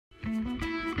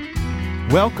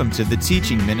Welcome to the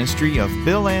teaching ministry of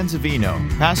Bill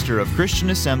Anzavino, pastor of Christian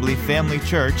Assembly Family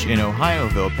Church in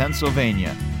Ohioville,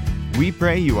 Pennsylvania. We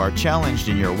pray you are challenged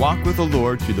in your walk with the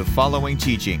Lord through the following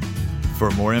teaching.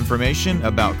 For more information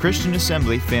about Christian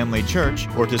Assembly Family Church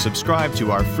or to subscribe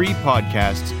to our free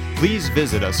podcasts, please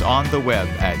visit us on the web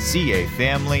at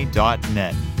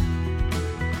cafamily.net.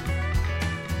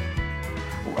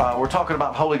 We're talking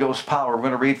about Holy Ghost power. We're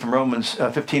going to read from Romans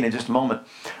 15 in just a moment.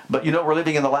 But you know we're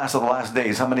living in the last of the last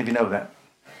days. How many of you know that?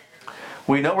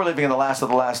 We know we're living in the last of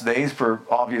the last days for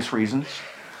obvious reasons.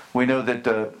 We know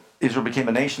that Israel became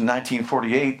a nation in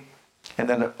 1948, and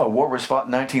then a war was fought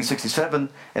in 1967,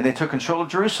 and they took control of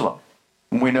Jerusalem.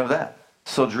 And we know that.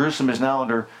 So Jerusalem is now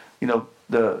under,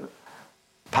 the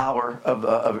power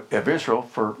of Israel.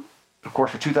 Of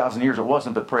course, for 2,000 years it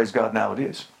wasn't, but praise God, now it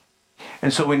is.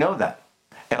 And so we know that.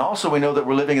 And also we know that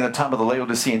we're living in the time of the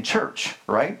Laodicean church,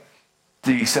 right?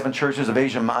 The 7 churches of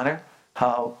Asia Minor,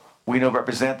 how we know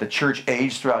represent the church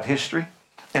age throughout history.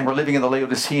 And we're living in the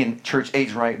Laodicean church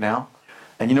age right now.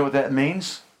 And you know what that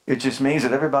means? It just means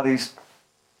that everybody's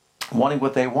wanting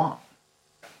what they want.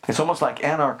 It's almost like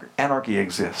anarchy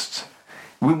exists.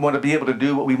 We want to be able to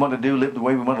do what we want to do, live the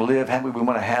way we want to live, have what we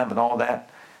want to have, and all that.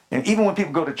 And even when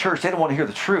people go to church, they don't want to hear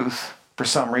the truth for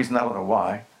some reason. I don't know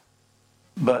why.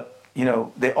 But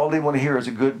all they want to hear is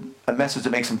a message that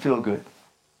makes them feel good.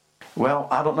 Well,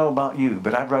 I don't know about you,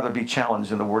 but I'd rather be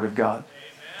challenged in the Word of God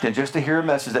than just to hear a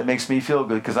message that makes me feel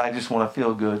good, because I just want to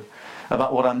feel good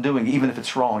about what I'm doing, even if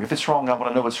it's wrong. If it's wrong, I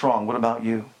want to know it's wrong. What about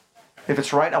you? If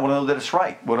it's right, I want to know that it's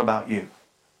right. What about you?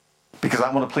 Because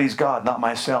I want to please God, not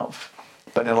myself.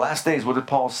 But in the last days, what did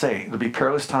Paul say? There'll be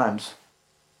perilous times.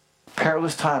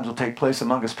 Perilous times will take place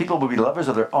among us. People will be lovers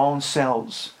of their own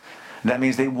selves. And that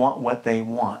means they want what they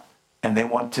want. And they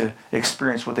want to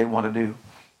experience what they want to do,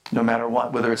 no matter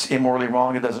what. Whether it's immorally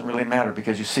wrong, it doesn't really matter,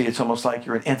 because you see, it's almost like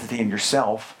you're an entity in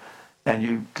yourself, and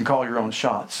you can call your own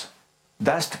shots.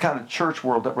 That's the kind of church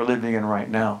world that we're living in right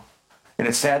now. And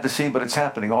it's sad to see, but it's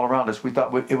happening all around us. We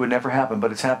thought it would never happen,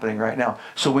 but it's happening right now.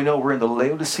 So we know we're in the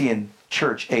Laodicean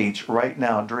church age right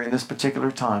now during this particular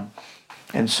time.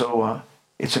 And so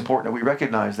it's important that we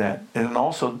recognize that. And then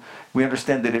also, we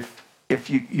understand that if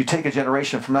you take a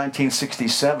generation from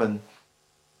 1967,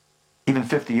 even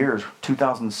 50 years,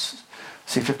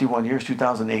 51 years,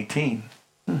 2018.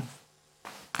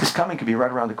 This coming could be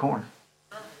right around the corner,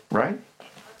 right?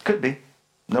 Could be.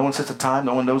 No one sets a time,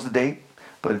 no one knows the date,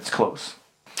 but it's close.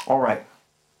 All right.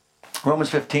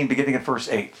 Romans 15, beginning at verse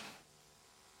 8.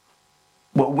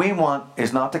 What we want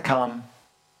is not to come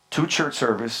to church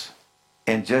service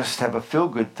and just have a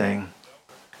feel-good thing.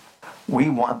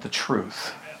 We want the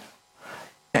truth.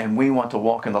 And we want to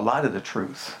walk in the light of the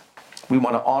truth. We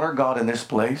want to honor God in this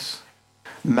place,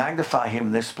 magnify Him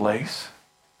in this place,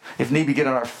 if need be, get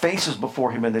on our faces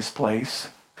before Him in this place,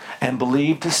 and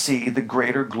believe to see the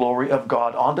greater glory of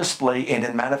God on display and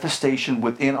in manifestation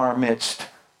within our midst.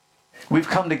 We've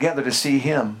come together to see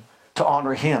Him, to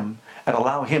honor Him, and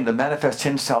allow Him to manifest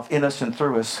Himself in us and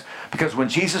through us. Because when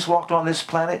Jesus walked on this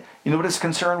planet, you know what His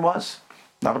concern was?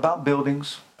 Not about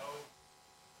buildings,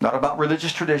 not about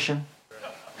religious tradition.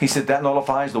 He said that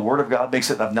nullifies the Word of God, makes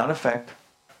it of none effect.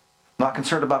 Not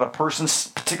concerned about a person's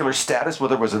particular status,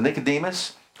 whether it was a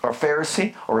Nicodemus, or a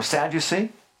Pharisee, or a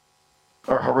Sadducee,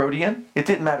 or a Herodian. It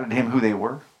didn't matter to Him who they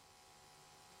were.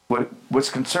 What's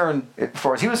concerned, as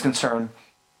far as He was concerned,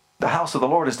 the house of the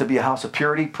Lord is to be a house of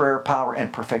purity, prayer, power,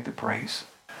 and perfected praise.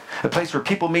 A place where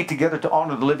people meet together to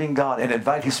honor the living God and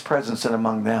invite His presence in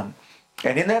among them.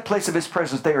 And in that place of His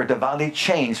presence, they are divinely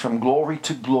changed from glory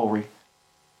to glory.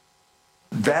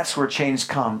 That's where change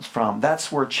comes from.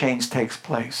 That's where change takes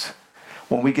place,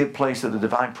 when we give place to the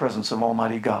divine presence of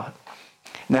Almighty God.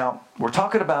 Now, we're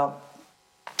talking about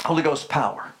Holy Ghost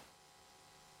power.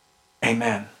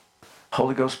 Amen.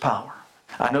 Holy Ghost power.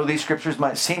 I know these scriptures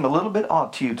might seem a little bit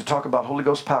odd to you to talk about Holy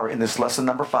Ghost power in this lesson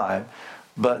number 5,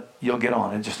 but you'll get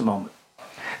on in just a moment.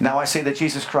 Now I say that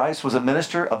Jesus Christ was a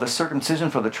minister of the circumcision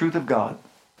for the truth of God,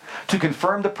 to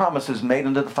confirm the promises made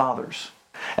unto the fathers,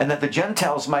 and that the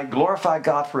Gentiles might glorify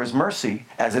God for His mercy,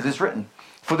 as it is written,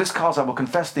 For this cause I will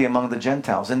confess thee among the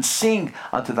Gentiles, and sing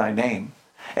unto thy name.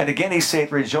 And again He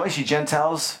saith, Rejoice, ye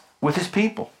Gentiles, with His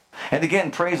people. And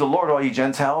again, praise the Lord, all ye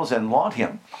Gentiles, and laud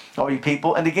Him, all ye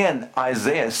people. And again,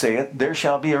 Isaiah saith, There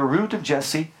shall be a root of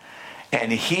Jesse,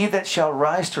 and he that shall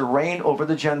rise to reign over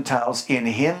the Gentiles, in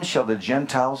Him shall the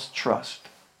Gentiles trust.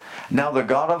 Now the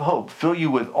God of hope fill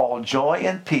you with all joy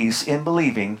and peace in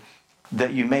believing,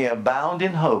 that you may abound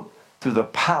in hope through the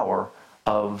power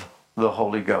of the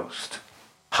Holy Ghost.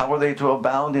 How are they to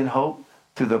abound in hope?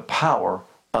 Through the power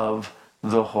of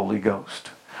the Holy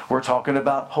Ghost. We're talking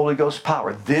about Holy Ghost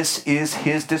power. This is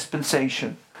his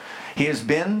dispensation. He has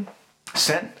been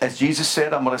sent, as Jesus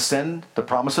said, I'm going to send the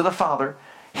promise of the Father.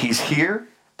 He's here.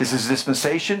 This is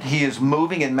dispensation. He is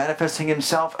moving and manifesting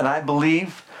himself. And I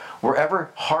believe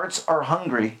wherever hearts are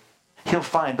hungry, he'll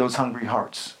find those hungry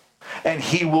hearts. And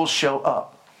he will show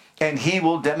up. And he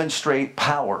will demonstrate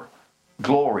power,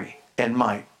 glory, and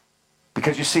might.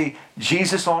 Because you see,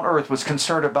 Jesus on earth was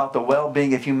concerned about the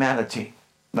well-being of humanity.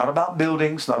 Not about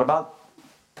buildings, not about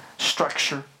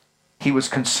structure. He was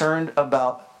concerned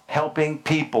about helping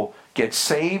people get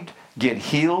saved, get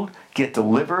healed, get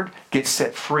delivered, get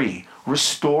set free,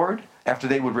 restored after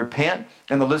they would repent,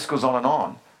 and the list goes on and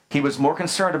on. He was more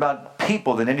concerned about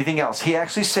people than anything else. He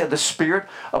actually said, the Spirit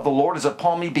of the Lord is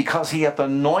upon me because he hath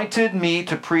anointed me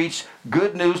to preach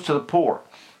good news to the poor,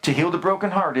 to heal the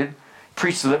brokenhearted,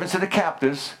 preach deliverance to the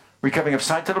captives, recovering of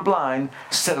sight to the blind,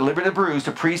 set at liberty the bruised,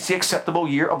 to preach the acceptable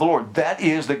year of the Lord. That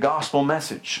is the gospel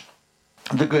message,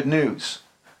 the good news.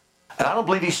 And I don't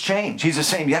believe he's changed. He's the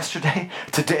same yesterday,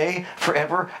 today,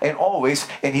 forever, and always.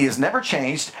 And he has never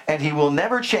changed, and he will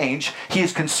never change. He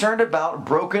is concerned about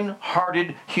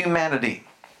broken-hearted humanity.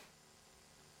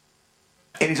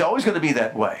 And he's always going to be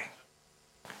that way.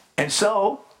 And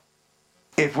so,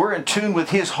 if we're in tune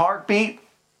with his heartbeat,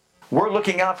 we're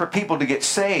looking out for people to get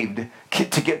saved,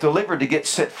 to get delivered, to get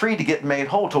set free, to get made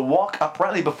whole, to walk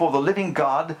uprightly before the living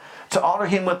God, to honor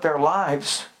him with their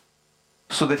lives,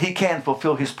 so that he can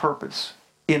fulfill his purpose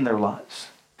in their lives.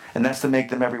 And that's to make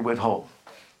them every whit whole.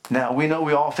 Now, we know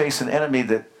we all face an enemy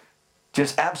that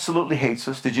just absolutely hates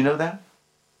us. Did you know that?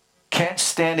 Can't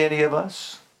stand any of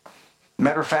us.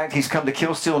 Matter of fact, he's come to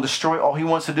kill, steal, and destroy. All he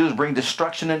wants to do is bring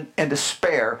destruction and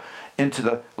despair into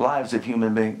the lives of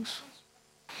human beings.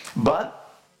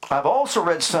 But I've also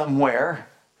read somewhere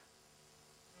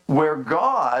where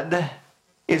God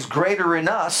is greater in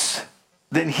us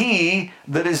than he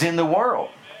that is in the world.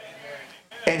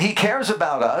 And he cares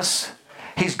about us.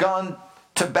 He's gone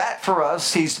to bat for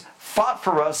us. He's fought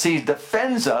for us. He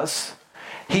defends us.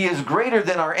 He is greater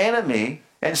than our enemy.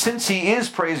 And since he is,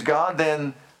 praise God,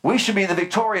 then we should be the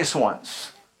victorious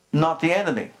ones, not the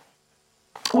enemy.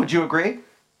 Would you agree?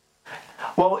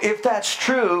 Well, if that's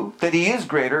true, that he is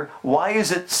greater, why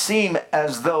does it seem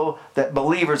as though that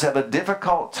believers have a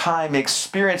difficult time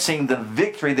experiencing the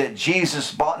victory that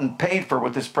Jesus bought and paid for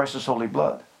with his precious holy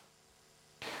blood?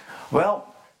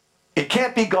 Well, it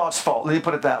can't be God's fault. Let me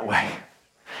put it that way.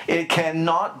 It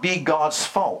cannot be God's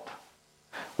fault.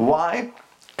 Why?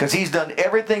 Because he's done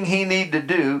everything he needed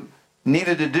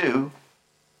to do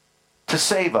to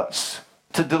save us,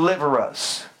 to deliver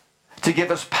us, to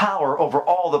give us power over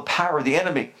all the power of the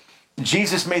enemy.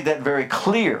 Jesus made that very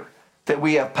clear, that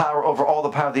we have power over all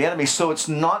the power of the enemy. So it's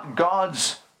not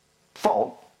God's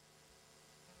fault.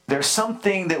 There's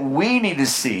something that we need to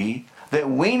see, that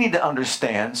we need to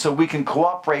understand, so we can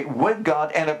cooperate with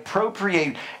God and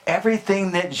appropriate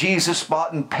everything that Jesus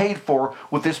bought and paid for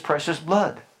with his precious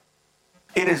blood.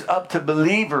 It is up to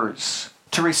believers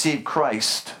to receive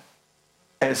Christ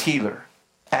as healer,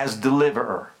 as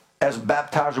deliverer, as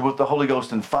baptizer with the Holy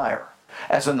Ghost and fire.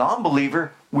 As a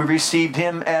non-believer, we received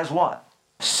him as what?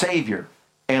 Savior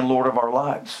and Lord of our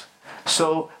lives.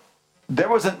 So there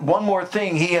wasn't one more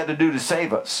thing he had to do to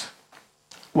save us.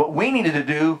 What we needed to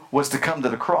do was to come to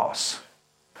the cross,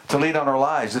 to lay down our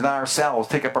lives, deny ourselves,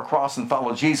 take up our cross and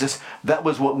follow Jesus. That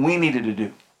was what we needed to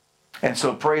do. And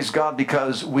so praise God,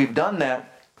 because we've done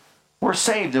that, we're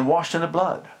saved and washed in the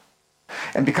blood.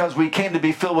 And because we came to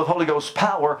be filled with Holy Ghost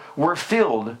power, we're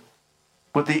filled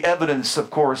with the evidence, of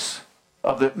course,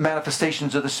 of the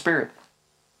manifestations of the Spirit.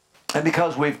 And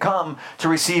because we've come to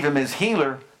receive him as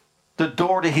healer, the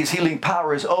door to his healing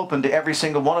power is open to every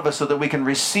single one of us so that we can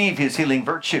receive his healing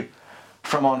virtue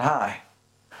from on high.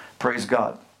 Praise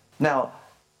God. Now,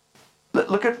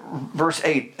 look at verse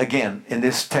 8 again in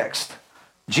this text.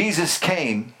 Jesus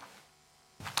came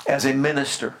as a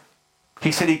minister.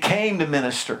 He said he came to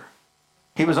minister.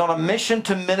 He was on a mission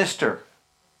to minister,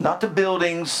 not to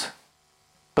buildings,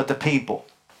 but to people.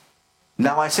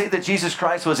 Now I say that Jesus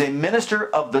Christ was a minister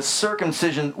of the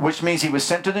circumcision, which means he was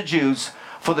sent to the Jews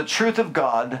for the truth of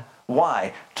God.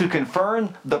 Why? To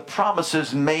confirm the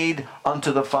promises made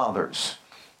unto the fathers.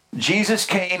 Jesus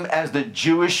came as the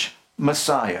Jewish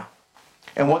Messiah.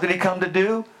 And what did he come to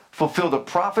do? Fulfill the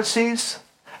prophecies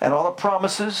and all the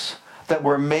promises that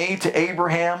were made to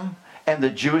Abraham and the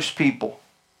Jewish people.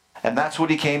 And that's what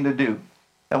he came to do.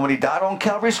 And when he died on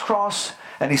Calvary's cross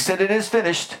and he said it is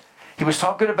finished, he was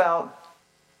talking about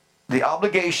the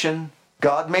obligation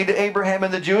God made to Abraham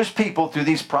and the Jewish people through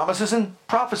these promises and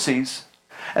prophecies,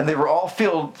 and they were all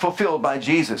fulfilled by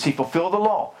Jesus. He fulfilled the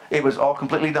law. It was all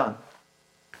completely done.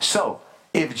 So,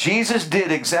 if Jesus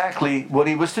did exactly what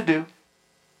he was to do,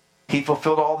 he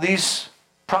fulfilled all these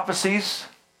prophecies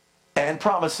and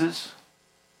promises,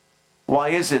 why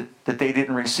is it that they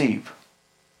didn't receive?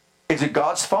 Is it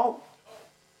God's fault?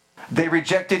 They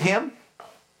rejected him?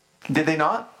 Did they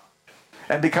not?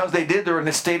 And because they did, they're in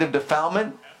a state of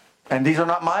defilement. And these are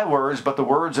not my words, but the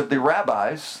words of the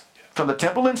rabbis from the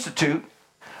Temple Institute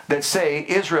that say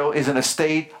Israel is in a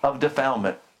state of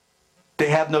defilement. They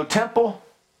have no temple.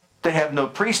 They have no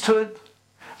priesthood.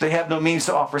 They have no means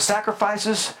to offer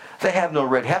sacrifices. They have no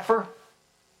red heifer.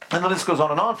 And the list goes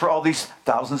on and on for all these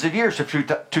thousands of years, for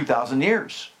 2,000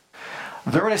 years.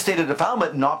 They're in a state of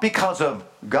defilement not because of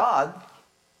God,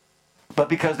 but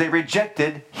because they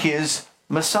rejected his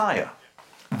Messiah,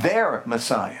 their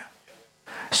Messiah.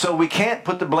 So we can't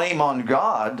put the blame on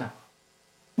God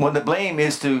when the blame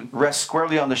is to rest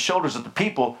squarely on the shoulders of the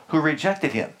people who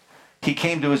rejected him. He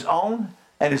came to his own,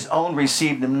 and his own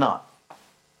received him not.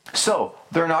 So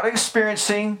they're not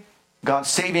experiencing God's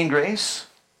saving grace,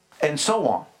 and so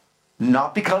on.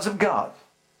 Not because of God,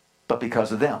 but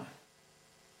because of them.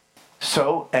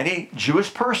 So any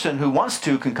Jewish person who wants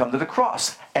to can come to the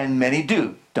cross. And many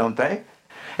do, don't they?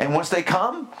 And once they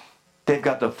come, they've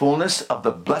got the fullness of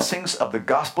the blessings of the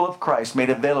gospel of Christ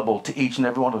made available to each and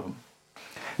every one of them.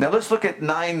 Now let's look at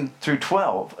 9 through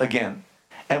 12 again.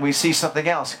 And we see something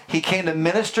else. He came to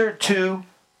minister to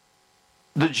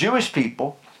the Jewish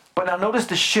people. But now notice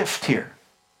the shift here.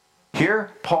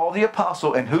 Here, Paul the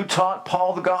apostle. And who taught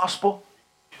Paul the gospel?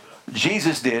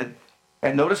 Jesus did.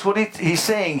 And notice what he's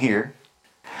saying here.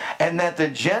 And that the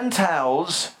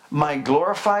Gentiles might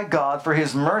glorify God for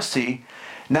his mercy.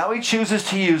 Now he chooses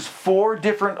to use 4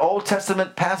 different Old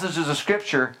Testament passages of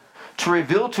Scripture to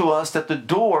reveal to us that the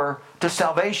door to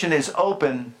salvation is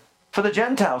open for the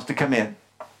Gentiles to come in.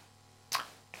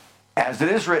 As it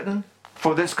is written,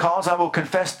 for this cause I will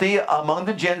confess thee among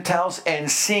the Gentiles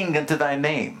and sing unto thy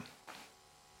name.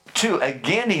 2,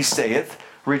 again he saith,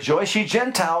 rejoice ye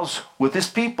Gentiles with his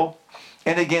people.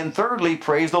 And again, thirdly,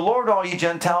 praise the Lord, all ye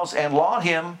Gentiles, and laud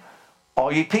him,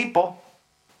 all ye people.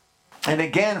 And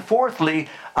again, fourthly,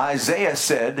 Isaiah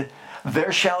said,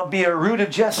 there shall be a root of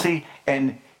Jesse,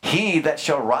 and he that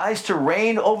shall rise to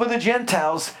reign over the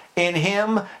Gentiles, in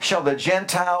him shall the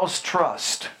Gentiles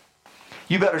trust.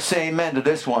 You better say amen to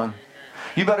this one.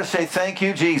 You better say thank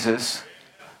you, Jesus.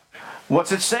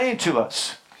 What's it saying to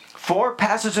us? 4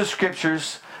 passages of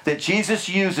scriptures that Jesus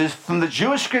uses from the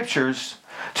Jewish scriptures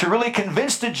to really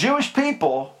convince the Jewish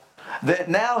people that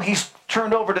now he's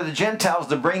turned over to the Gentiles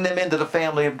to bring them into the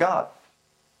family of God.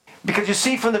 Because you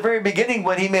see, from the very beginning,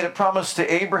 when he made a promise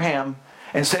to Abraham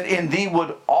and said, in thee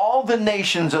would all the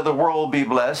nations of the world be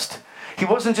blessed, he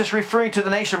wasn't just referring to the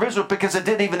nation of Israel, because it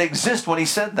didn't even exist when he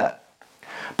said that.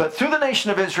 But through the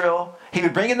nation of Israel, he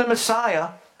would bring in the Messiah,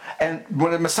 and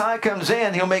when the Messiah comes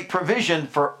in, he'll make provision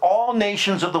for all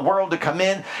nations of the world to come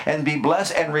in and be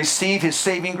blessed and receive his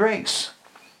saving grace.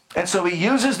 And so he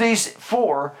uses these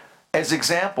 4 as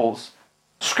examples,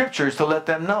 scriptures, to let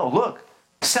them know, look,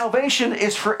 salvation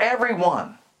is for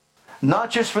everyone,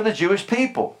 not just for the Jewish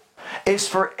people. It's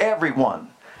for everyone.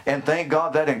 And thank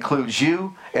God that includes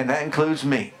you, and that includes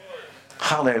me.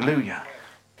 Hallelujah.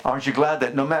 Aren't you glad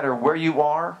that no matter where you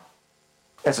are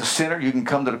as a sinner, you can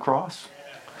come to the cross?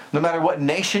 No matter what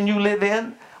nation you live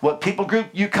in, what people group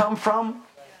you come from,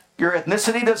 your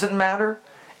ethnicity doesn't matter.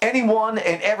 Anyone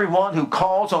and everyone who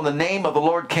calls on the name of the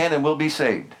Lord can and will be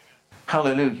saved.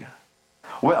 Hallelujah.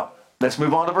 Well, let's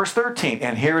move on to verse 13.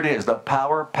 And here it is, the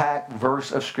power-packed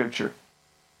verse of Scripture.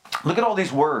 Look at all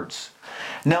these words.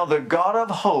 Now the God of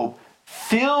hope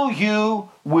fill you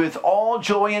with all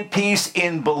joy and peace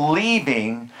in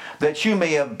believing, that you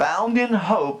may abound in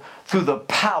hope through the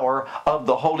power of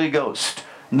the Holy Ghost.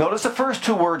 Notice the first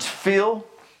 2 words, fill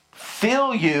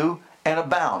you, and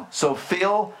abound. So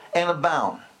fill and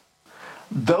abound.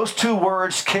 Those 2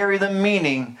 words carry the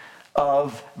meaning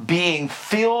of being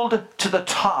filled to the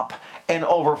top and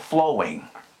overflowing.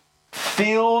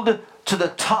 Filled to the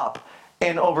top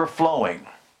and overflowing.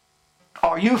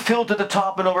 Are you filled to the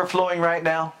top and overflowing right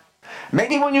now?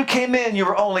 Maybe when you came in, you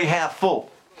were only half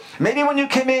full. Maybe when you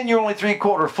came in, you're only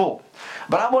 3/4 full.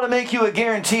 But I want to make you a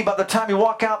guarantee, by the time you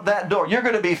walk out that door, you're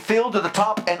going to be filled to the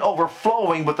top and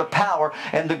overflowing with the power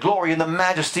and the glory and the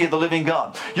majesty of the living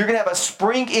God. You're going to have a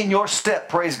spring in your step,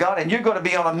 praise God, and you're going to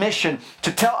be on a mission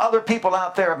to tell other people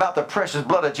out there about the precious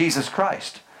blood of Jesus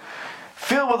Christ.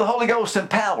 Filled with the Holy Ghost and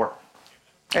power.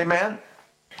 Amen.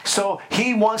 So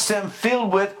he wants them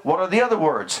filled with, what are the other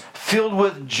words? Filled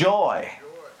with joy,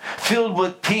 filled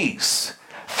with peace,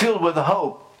 filled with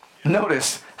hope.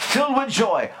 Notice, filled with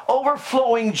joy,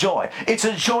 overflowing joy. It's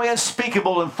a joy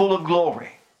unspeakable and full of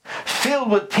glory.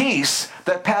 Filled with peace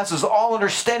that passes all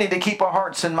understanding to keep our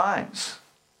hearts and minds.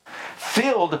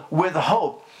 Filled with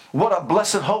hope. What a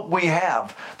blessed hope we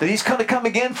have that He's going to come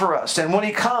again for us. And when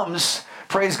He comes,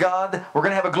 praise God, we're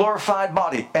going to have a glorified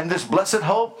body. And this blessed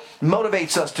hope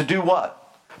motivates us to do what?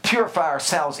 Purify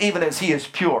ourselves even as He is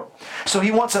pure. So He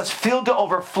wants us filled to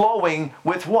overflowing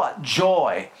with what?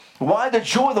 Joy. Why? The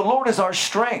joy of the Lord is our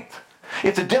strength.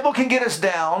 If the devil can get us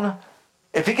down,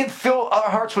 if he can fill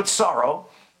our hearts with sorrow,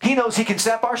 he knows he can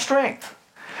sap our strength.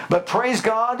 But praise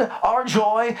God, our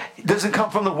joy doesn't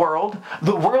come from the world.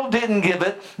 The world didn't give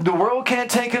it. The world can't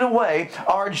take it away.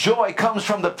 Our joy comes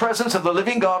from the presence of the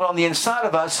living God on the inside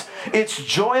of us. It's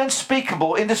joy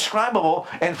unspeakable, indescribable,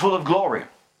 and full of glory.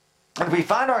 And if we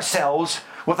find ourselves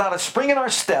without a spring in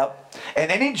our step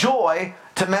and any joy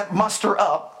to muster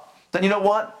up, then you know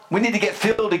what? We need to get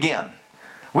filled again.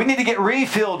 We need to get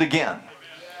refilled again.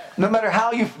 No matter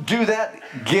how you do that,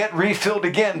 get refilled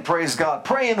again, praise God.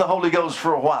 Pray in the Holy Ghost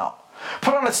for a while.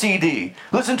 Put on a CD.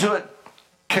 Listen to it,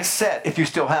 cassette, if you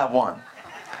still have one.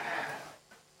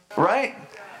 Right?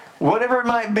 Whatever it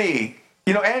might be.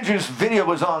 You know, Andrew's video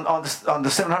was on the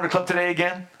 700 Club today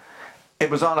again. It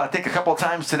was on, I think, a couple of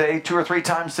times today, 2 or 3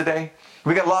 times today.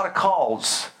 We got a lot of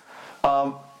calls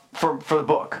for the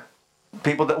book.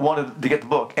 People that wanted to get the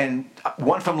book. And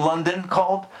one from London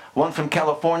called, one from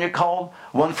California called,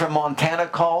 one from Montana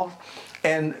called,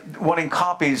 and wanting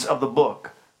copies of the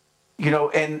book. You know,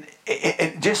 and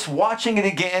just watching it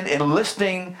again and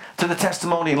listening to the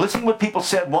testimony and listening to what people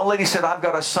said. One lady said, I've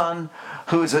got a son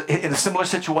who is in a similar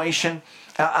situation.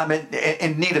 I'm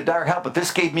in need of dire help, but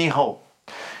this gave me hope.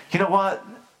 You know what?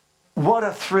 What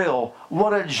a thrill,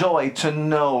 what a joy to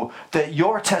know that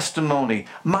your testimony,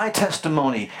 my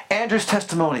testimony, Andrew's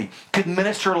testimony could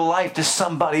minister life to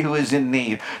somebody who is in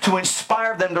need, to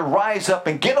inspire them to rise up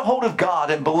and get a hold of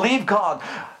God and believe God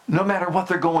no matter what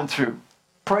they're going through.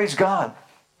 Praise God.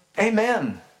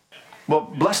 Amen. Well,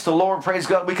 bless the Lord. Praise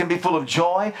God. We can be full of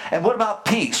joy. And what about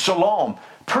peace? Shalom.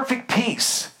 Perfect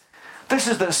peace. This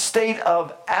is the state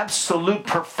of absolute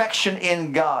perfection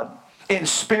in God. In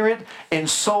spirit, in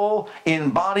soul,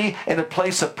 in body, in a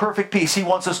place of perfect peace. He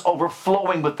wants us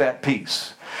overflowing with that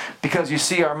peace. Because you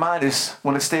see, our mind is,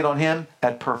 when it's stayed on Him,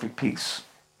 at perfect peace.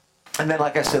 And then,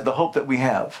 like I said, the hope that we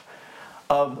have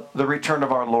of the return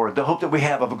of our Lord. The hope that we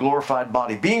have of a glorified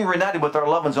body. Being reunited with our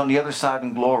loved ones on the other side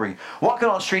in glory. Walking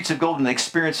on streets of gold and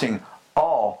experiencing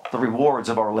all the rewards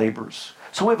of our labors.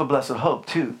 So we have a blessed hope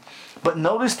too. But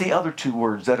notice the other 2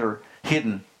 words that are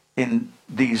hidden in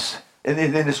these. In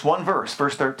this one verse,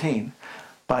 verse 13,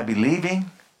 by believing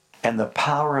and the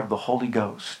power of the Holy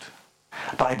Ghost.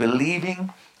 By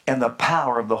believing and the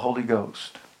power of the Holy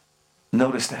Ghost.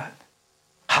 Notice that.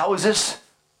 How is this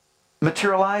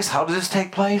materialized? How does this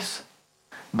take place?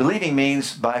 Believing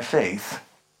means by faith.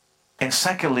 And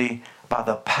secondly, by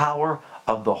the power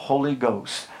of the Holy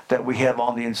Ghost that we have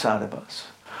on the inside of us.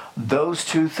 Those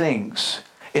 2 things.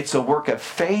 It's a work of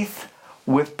faith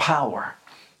with power.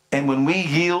 And when we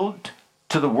yield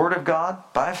to the Word of God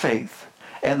by faith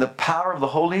and the power of the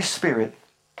Holy Spirit,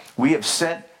 we have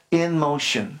set in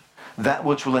motion that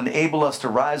which will enable us to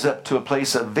rise up to a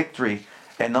place of victory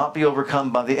and not be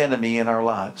overcome by the enemy in our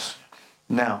lives.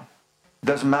 Now, it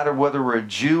doesn't matter whether we're a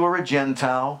Jew or a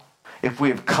Gentile. If we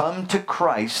have come to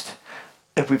Christ,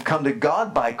 if we've come to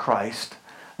God by Christ,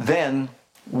 then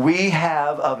we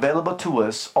have available to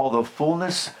us all the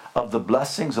fullness of the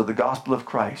blessings of the gospel of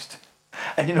Christ.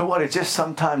 And you know what? It just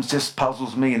sometimes just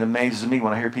puzzles me and amazes me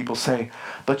when I hear people say,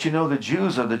 but you know the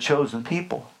Jews are the chosen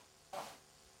people.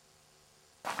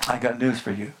 I got news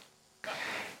for you.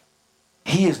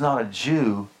 He is not a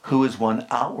Jew who is one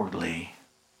outwardly.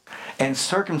 And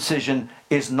circumcision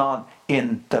is not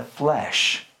in the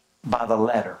flesh by the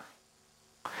letter.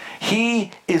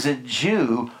 He is a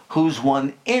Jew who's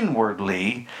one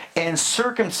inwardly, and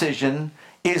circumcision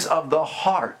is of the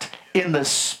heart, in the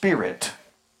spirit.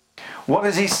 What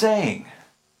is he saying?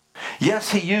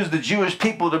 Yes, he used the Jewish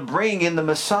people to bring in the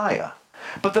Messiah.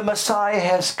 But the Messiah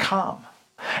has come.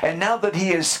 And now that he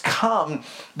has come,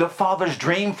 the Father's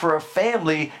dream for a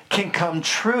family can come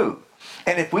true.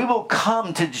 And if we will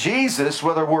come to Jesus,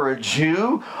 whether we're a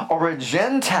Jew or a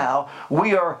Gentile,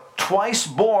 we are twice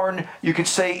born. You could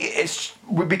say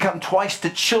we become twice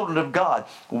the children of God.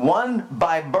 1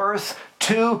 by birth,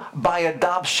 2 by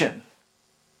adoption.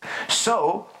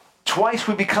 So, twice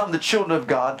we become the children of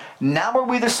God. Now are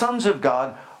we the sons of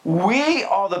God. We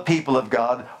are the people of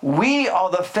God. We are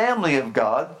the family of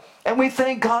God. And we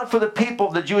thank God for the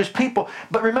people, the Jewish people.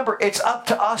 But remember, it's up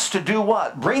to us to do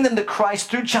what? Bring them to Christ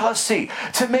through jealousy,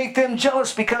 to make them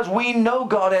jealous, because we know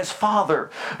God as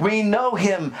Father. We know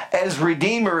Him as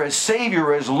Redeemer, as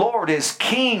Savior, as Lord, as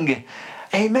King.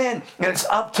 Amen. And it's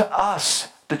up to us,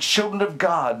 the children of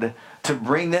God, to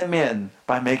bring them in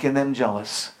by making them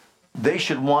jealous. They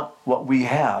should want what we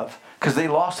have, because they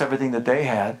lost everything that they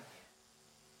had.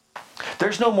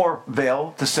 There's no more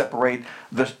veil to separate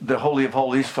the Holy of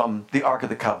Holies from the Ark of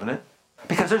the Covenant,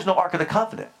 because there's no Ark of the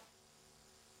Covenant.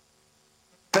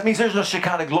 That means there's no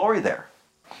Shekinah glory there.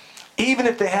 Even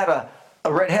if they had a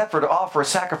red heifer to offer a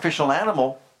sacrificial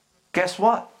animal, guess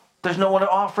what? There's no one to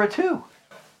offer it to.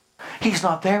 He's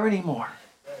not there anymore.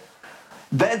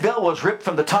 That veil was ripped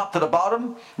from the top to the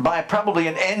bottom by probably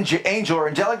an angel or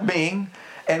angelic being,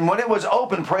 and when it was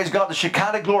open, praise God, the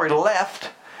Shekinah glory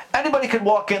left. Anybody could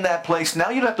walk in that place now.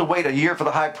 You don't have to wait a year for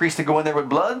the high priest to go in there with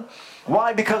blood.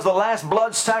 Why? Because the last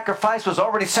blood sacrifice was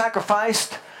already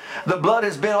sacrificed. The blood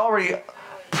has been already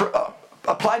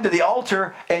applied to the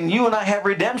altar, and you and I have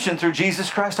redemption through Jesus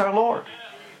Christ our Lord.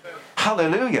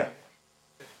 Hallelujah.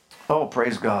 Oh,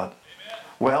 praise God.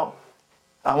 Well,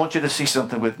 I want you to see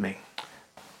something with me.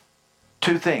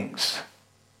 Two things.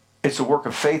 It's a work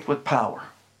of faith with power.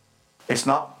 It's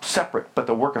not separate, but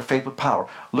the work of faith with power.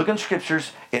 Look in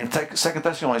Scriptures in 2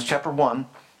 Thessalonians chapter 1,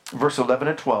 verse 11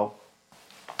 and 12.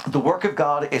 The work of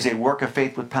God is a work of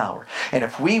faith with power. And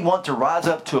if we want to rise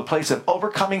up to a place of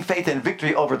overcoming faith and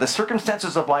victory over the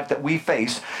circumstances of life that we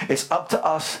face, it's up to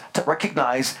us to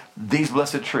recognize these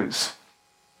blessed truths.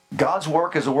 God's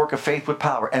work is a work of faith with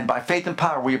power. And by faith and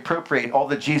power, we appropriate all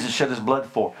that Jesus shed His blood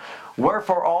for.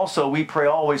 Wherefore also we pray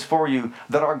always for you,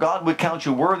 that our God would count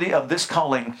you worthy of this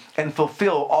calling, and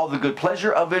fulfill all the good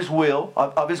pleasure of His will,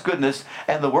 of His goodness,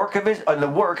 and the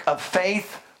work of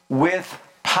faith with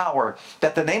power,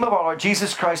 that the name of our Lord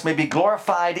Jesus Christ may be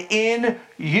glorified in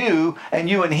you, and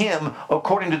you in Him,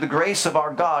 according to the grace of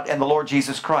our God and the Lord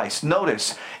Jesus Christ.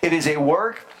 Notice, it is a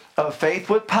work of faith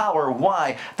with power.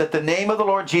 Why? That the name of the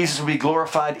Lord Jesus will be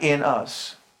glorified in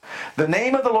us. The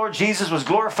name of the Lord Jesus was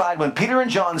glorified when Peter and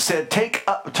John said,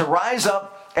 to rise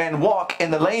up and walk,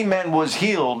 and the lame man was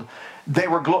healed. The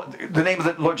name of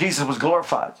the Lord Jesus was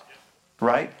glorified.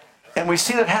 Right? And we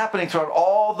see that happening throughout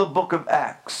all the book of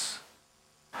Acts.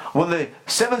 When the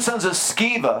 7 sons of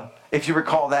Sceva, if you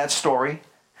recall that story,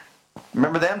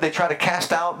 remember them? They tried to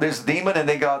cast out this demon, and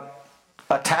they got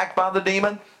attacked by the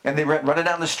demon, and they were running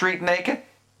down the street naked.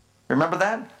 Remember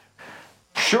that?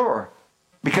 Sure.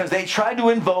 Because they tried to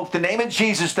invoke the name of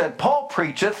Jesus that Paul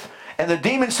preacheth, and the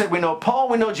demon said, we know Paul,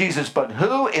 we know Jesus, but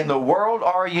who in the world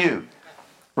are you?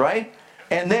 Right?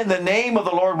 And then the name of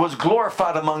the Lord was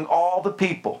glorified among all the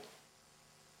people.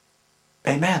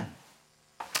 Amen.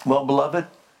 Well, beloved,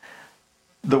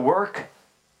 the work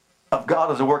of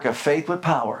God is a work of faith with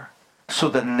power, so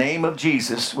the name of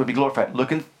Jesus would be glorified.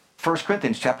 Look in 1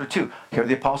 Corinthians chapter 2. Here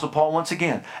the Apostle Paul once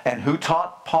again. And who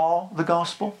taught Paul the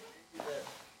gospel?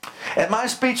 And my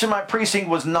speech and my preaching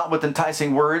was not with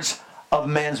enticing words of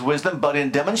man's wisdom, but in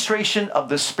demonstration of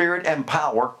the Spirit and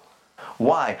power.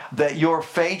 Why? That your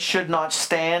faith should not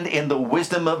stand in the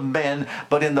wisdom of men,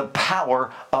 but in the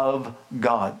power of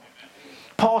God.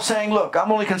 Paul saying, look,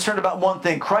 I'm only concerned about one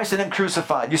thing, Christ and Him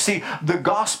crucified. You see, the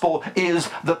gospel is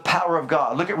the power of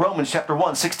God. Look at Romans chapter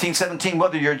 1, 16, 17.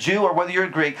 Whether you're a Jew or whether you're a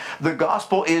Greek, the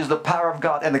gospel is the power of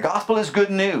God. And the gospel is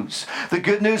good news. The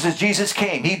good news is Jesus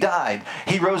came. He died.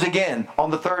 He rose again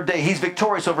on the third day. He's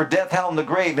victorious over death, hell, and the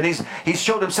grave. And he's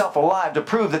showed Himself alive to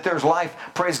prove that there's life,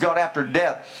 praise God, after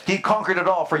death. He conquered it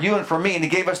all for you and for me. And He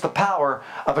gave us the power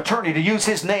of eternity to use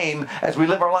His name as we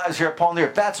live our lives here upon the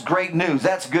earth. That's great news.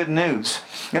 That's good news.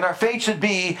 And our faith should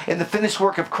be in the finished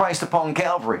work of Christ upon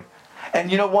Calvary.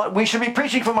 And you know what? We should be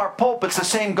preaching from our pulpits the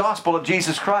same gospel of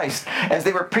Jesus Christ as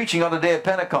they were preaching on the day of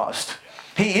Pentecost.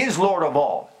 He is Lord of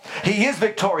all. He is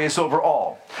victorious over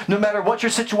all. No matter what your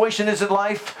situation is in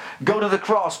life, go to the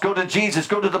cross, go to Jesus,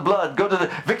 go to the blood, go to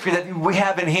the victory that we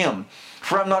have in Him.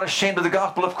 For I'm not ashamed of the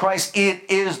gospel of Christ. It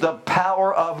is the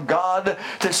power of God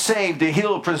to save, to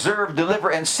heal, preserve,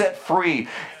 deliver, and set free.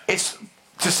 It's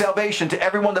to salvation to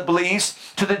everyone that believes,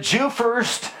 to the Jew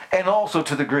first and also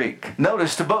to the Greek.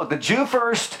 Notice, to both, the Jew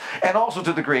first and also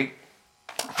to the Greek.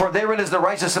 For therein is the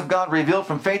righteousness of God revealed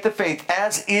from faith to faith,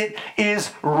 as it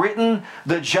is written,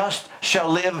 the just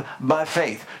shall live by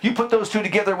faith. You put those two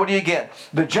together, what do you get?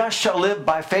 The just shall live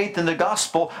by faith in the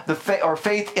gospel, or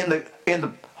faith in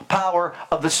the power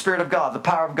of the Spirit of God, the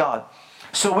power of God.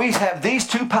 So we have these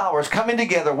two powers coming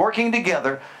together, working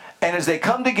together. And as they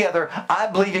come together, I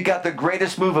believe you got the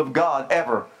greatest move of God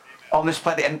ever on this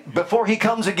planet. And before he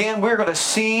comes again, we're going to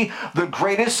see the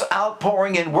greatest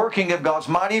outpouring and working of God's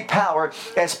mighty power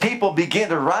as people begin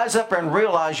to rise up and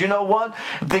realize, you know what?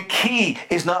 The key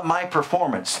is not my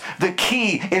performance. The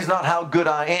key is not how good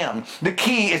I am. The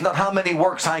key is not how many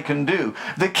works I can do.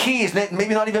 The key is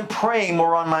maybe not even praying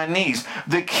more on my knees.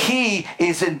 The key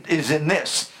is in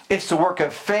this. It's the work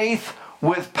of faith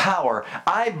with power.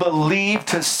 I believe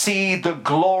to see the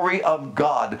glory of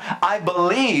God. I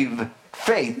believe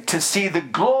faith to see the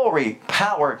glory,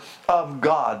 power of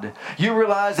God. You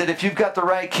realize that if you've got the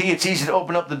right key, it's easy to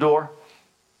open up the door.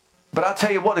 But I'll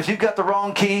tell you what, if you've got the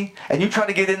wrong key and you try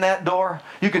to get in that door,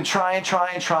 you can try and try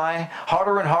and try,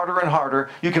 harder and harder and harder.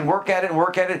 You can work at it and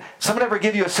work at it. Someone ever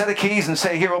give you a set of keys and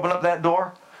say, here, open up that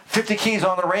door? 50 keys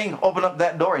on the ring, open up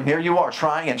that door, and here you are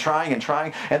trying and trying and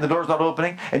trying, and the door's not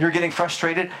opening, and you're getting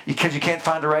frustrated because you can't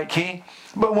find the right key.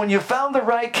 But when you found the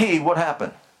right key, what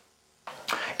happened?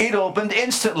 It opened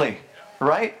instantly,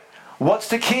 right? What's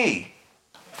the key?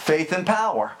 Faith and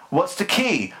power. What's the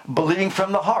key? Believing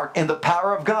from the heart in the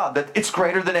power of God, that it's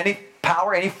greater than any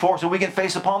power, any force that we can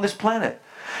face upon this planet.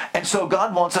 And so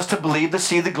God wants us to believe to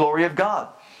see the glory of God.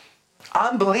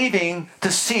 I'm believing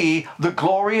to see the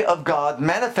glory of God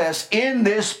manifest in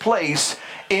this place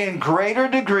in greater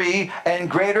degree and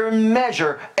greater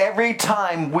measure every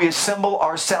time we assemble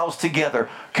ourselves together.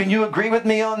 Can you agree with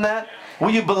me on that?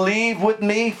 Will you believe with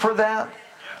me for that?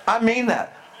 I mean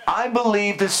that. I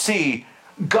believe to see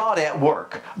God at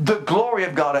work, the glory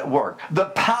of God at work, the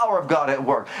power of God at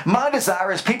work. My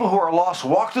desire is people who are lost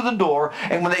walk through the door,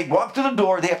 and when they walk through the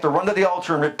door, they have to run to the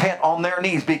altar and repent on their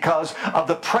knees because of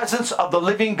the presence of the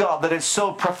living God that is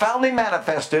so profoundly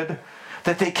manifested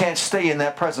that they can't stay in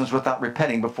that presence without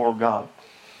repenting before God.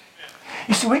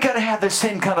 You see, we got to have the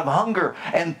same kind of hunger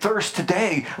and thirst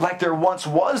today like there once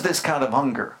was this kind of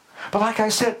hunger. But like I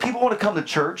said, people want to come to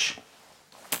church,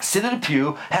 sit in a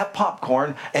pew, have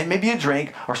popcorn, and maybe a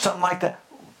drink or something like that.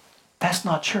 That's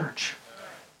not church.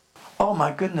 Oh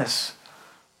my goodness.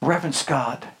 Reverence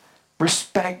God.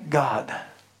 Respect God.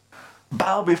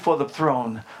 Bow before the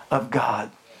throne of God.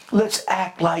 Let's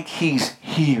act like He's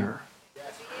here.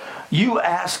 You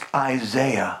ask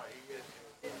Isaiah,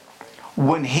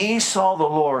 when he saw the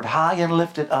Lord high and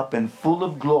lifted up and full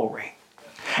of glory,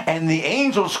 and the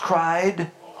angels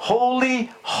cried,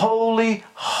 holy, holy,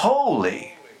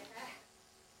 holy.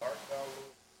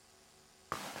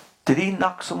 Did he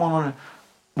knock someone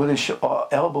with his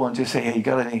elbow and just say, hey, you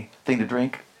got anything to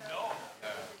drink? No.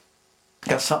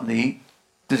 Got something to eat?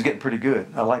 This is getting pretty good.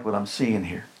 I like what I'm seeing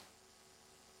here.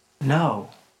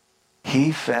 No.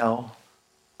 He fell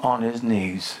on his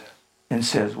knees and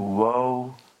says,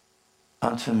 woe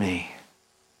unto me.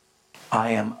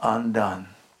 I am undone.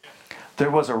 There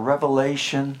was a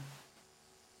revelation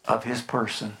of his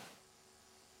person.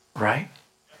 Right?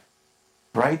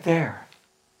 Right there.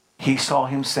 He saw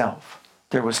himself.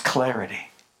 There was clarity.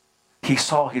 He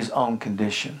saw his own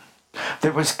condition.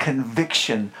 There was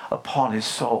conviction upon his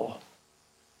soul.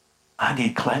 I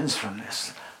need cleansed from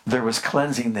this. There was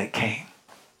cleansing that came.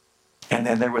 And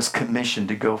then there was commission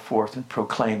to go forth and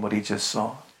proclaim what he just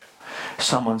saw.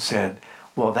 Someone said,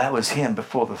 well, that was him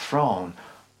before the throne.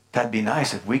 That'd be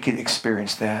nice if we could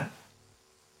experience that.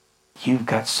 You've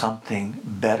got something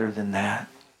better than that.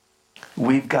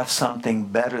 We've got something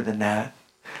better than that.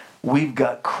 We've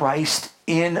got Christ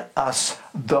in us,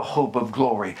 the hope of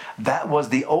glory. That was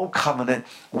the old covenant.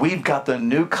 We've got the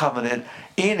new covenant.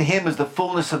 In him is the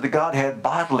fullness of the Godhead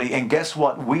bodily. And guess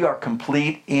what? We are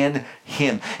complete in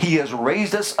him. He has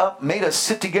raised us up, made us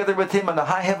sit together with him in the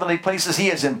high heavenly places. He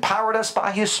has empowered us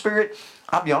by his Spirit.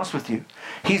 I'll be honest with you.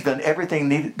 He's done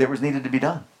everything that was needed to be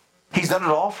done. He's done it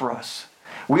all for us.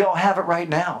 We all have it right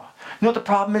now. You know what the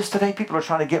problem is today? People are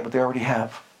trying to get what they already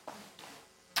have.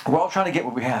 We're all trying to get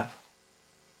what we have.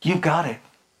 You've got it.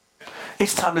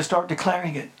 It's time to start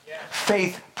declaring it.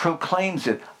 Faith proclaims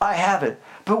it. I have it.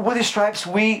 But with his stripes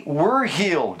we were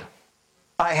healed.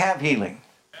 I have healing.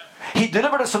 He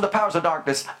delivered us from the powers of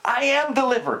darkness. I am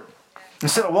delivered.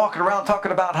 Instead of walking around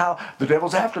talking about how the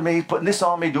devil's after me, putting this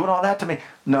on me, doing all that to me.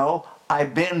 No,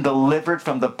 I've been delivered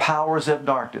from the powers of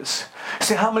darkness.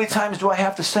 See, how many times do I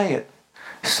have to say it?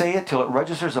 Say it till it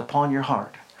registers upon your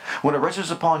heart. When it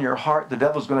registers upon your heart, the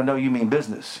devil's going to know you mean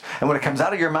business. And when it comes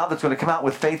out of your mouth, it's going to come out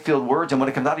with faith-filled words. And when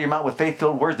it comes out of your mouth with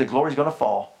faith-filled words, the glory's going to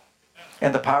fall.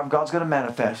 And the power of God's going to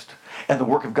manifest. And the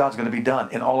work of God's going to be done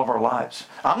in all of our lives.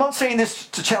 I'm not saying this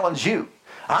to challenge you.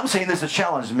 I'm saying this to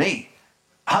challenge me.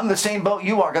 I'm the same boat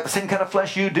you are. Got the same kind of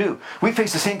flesh you do. We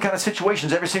face the same kind of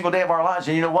situations every single day of our lives.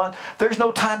 And you know what? There's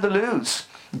no time to lose.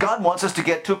 God wants us to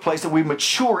get to a place that we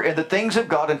mature in the things of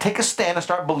God and take a stand and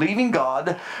start believing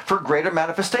God for greater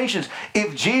manifestations.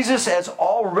 If Jesus has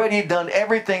already done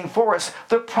everything for us,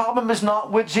 the problem is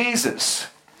not with Jesus.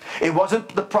 It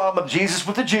wasn't the problem of Jesus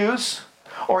with the Jews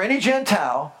or any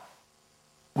Gentile.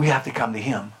 We have to come to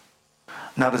him.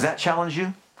 Now, does that challenge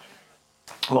you?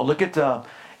 Well, look at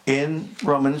in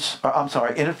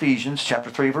Ephesians chapter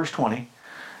 3, verse 20.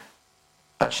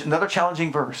 Another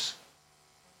challenging verse.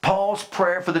 Paul's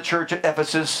prayer for the church at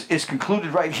Ephesus is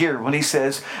concluded right here when he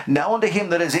says, "Now unto him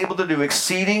that is able to do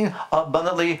exceeding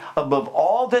abundantly above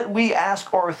all that we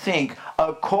ask or think,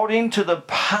 according to the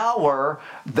power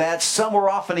that's somewhere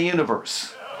off in the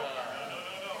universe."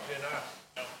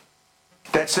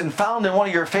 That's found in one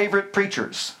of your favorite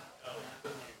preachers.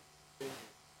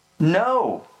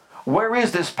 No. Where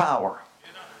is this power?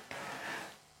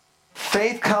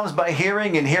 Faith comes by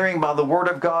hearing, and hearing by the word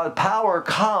of God. Power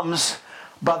comes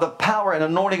by the power and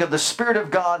anointing of the Spirit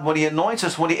of God when he anoints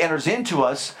us, when he enters into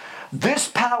us. This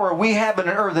power we have in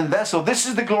an earthen vessel. This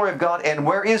is the glory of God. And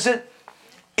where is it?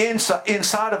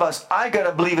 Inside of us. I got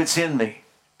to believe it's in me.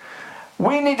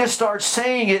 We need to start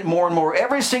saying it more and more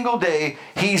every single day.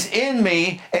 He's in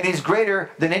me, and he's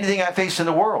greater than anything I face in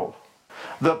the world.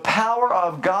 The power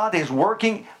of God is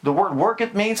working. The word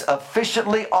worketh means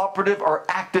efficiently operative or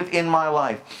active in my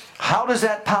life. How does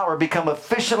that power become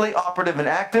efficiently operative and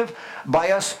active?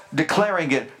 By us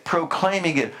declaring it,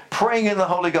 proclaiming it, praying in the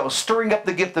Holy Ghost, stirring up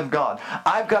the gift of God.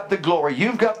 I've got the glory.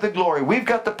 You've got the glory. We've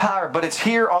got the power, but it's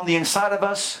here on the inside of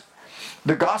us.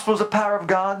 The gospel is the power of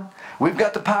God. We've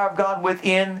got the power of God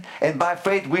within, and by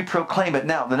faith we proclaim it.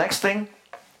 Now, the next thing,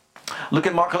 look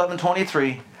at Mark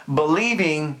 11:23.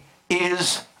 Believing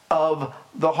is of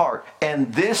the heart.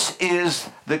 And this is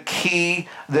the key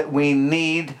that we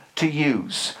need to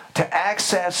use to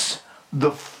access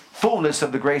the fullness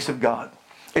of the grace of God.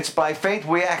 It's by faith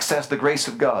we access the grace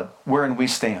of God wherein we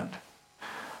stand.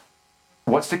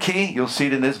 What's the key? You'll see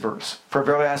it in this verse. For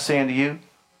verily I say unto you,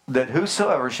 that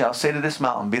whosoever shall say to this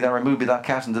mountain, be thou removed, be thou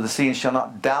cast into the sea, and shall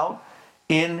not doubt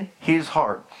in his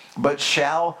heart, but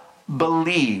shall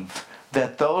believe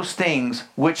that those things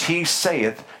which he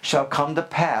saith shall come to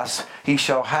pass, he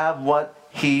shall have what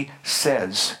he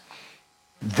says.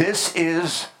 This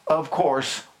is, of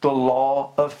course, the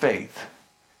law of faith.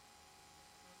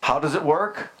 How does it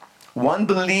work? One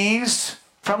believes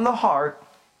from the heart,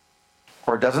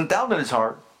 or doesn't doubt in his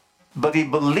heart, but he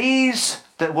believes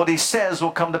that what he says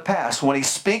will come to pass. When he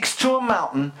speaks to a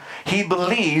mountain, he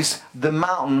believes the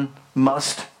mountain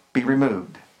must be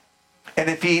removed. And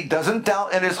if he doesn't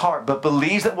doubt in his heart, but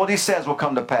believes that what he says will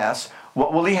come to pass,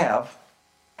 what will he have?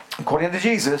 According to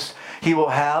Jesus, he will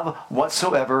have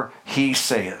whatsoever he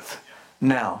saith.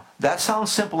 Now, that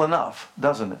sounds simple enough,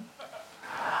 doesn't it?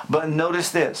 But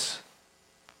notice this.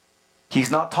 He's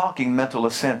not talking mental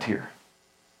assent here.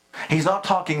 He's not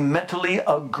talking mentally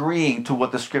agreeing to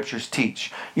what the scriptures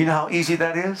teach. You know how easy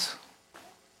that is?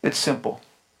 It's simple.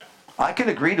 I can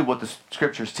agree to what the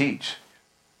scriptures teach.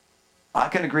 I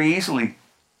can agree easily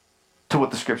to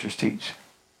what the scriptures teach.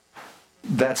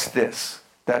 That's this.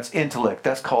 That's intellect.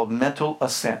 That's called mental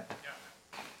assent.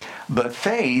 But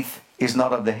faith is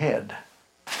not of the head.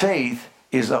 Faith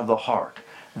is of the heart.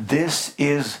 This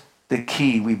is the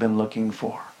key we've been looking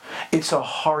for. It's a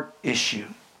heart issue.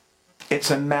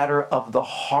 It's a matter of the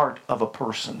heart of a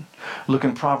person. Look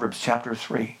in Proverbs chapter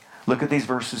 3. Look at these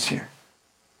verses here.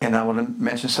 And I want to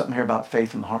mention something here about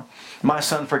faith in the heart. My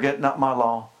son, forget not my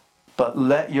law, but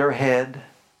let your head...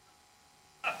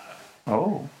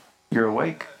 Oh, you're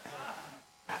awake.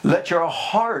 Let your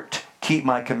heart keep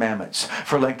my commandments.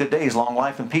 For length of days, long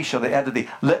life and peace shall they add to thee.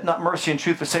 Let not mercy and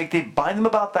truth forsake thee. Bind them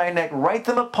about thy neck. Write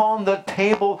them upon the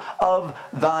table of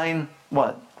thine,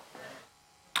 what?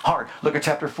 Heart. Look at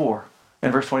chapter 4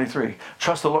 and verse 23.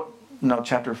 Trust the Lord. No,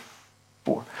 chapter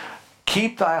 4.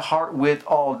 Keep thy heart with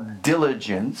all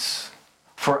diligence,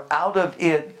 for out of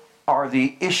it are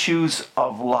the issues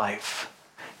of life.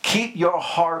 Keep your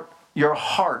heart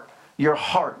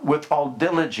with all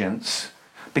diligence,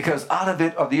 because out of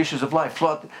it are the issues of life.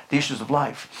 Flow out the issues of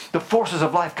life. The forces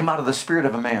of life come out of the spirit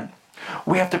of a man.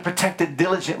 We have to protect it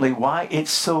diligently. Why?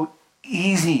 It's so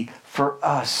easy for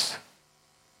us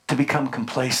to become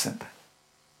complacent.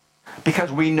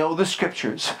 Because we know the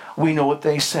scriptures. We know what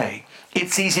they say.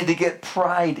 It's easy to get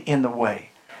pride in the way.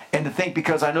 And to think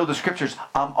because I know the scriptures,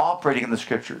 I'm operating in the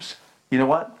scriptures. You know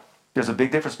what? There's a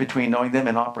big difference between knowing them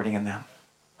and operating in them.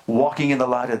 Walking in the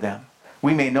light of them.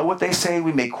 We may know what they say.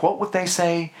 We may quote what they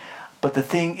say. But the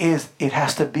thing is, it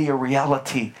has to be a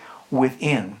reality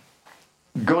within.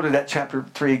 Go to that chapter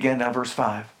 3 again, now verse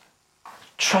 5.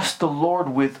 Trust the Lord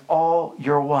with all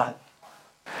your what?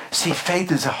 See,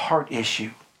 faith is a heart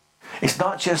issue. It's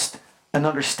not just an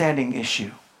understanding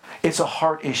issue. It's a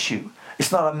heart issue.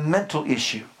 It's not a mental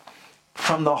issue.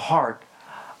 From the heart,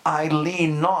 I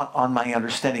lean not on my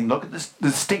understanding. Look at this, the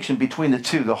distinction between the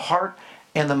two, the heart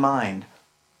and the mind.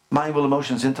 Mind, will,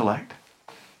 emotions, intellect.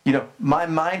 You know, my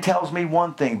mind tells me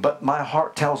one thing, but my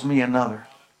heart tells me another.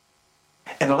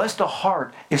 And unless the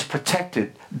heart is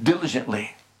protected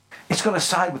diligently, it's going to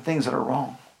side with things that are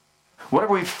wrong.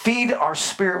 Whatever we feed our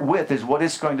spirit with is what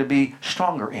it's going to be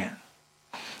stronger in.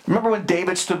 Remember when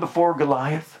David stood before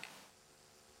Goliath?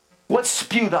 What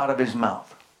spewed out of his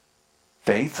mouth?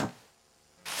 Faith.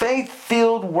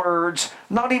 Faith-filled words.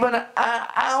 Not even an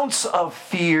ounce of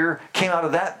fear came out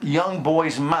of that young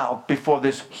boy's mouth before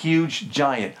this huge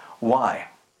giant. Why?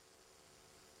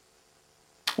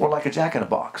 Or like a jack in a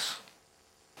box.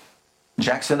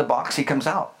 Jack's in the box, he comes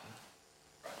out.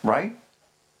 Right?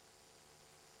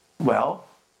 Well,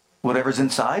 whatever's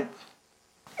inside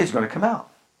is going to come out.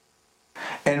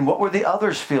 And what were the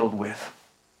others filled with?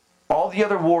 All the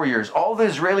other warriors, all the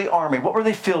Israeli army, what were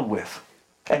they filled with?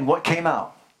 And what came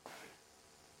out?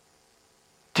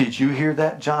 Did you hear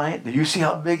that giant? Do you see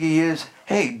how big he is?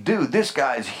 Hey, dude, this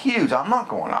guy's huge. I'm not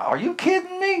going out. Are you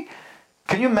kidding me?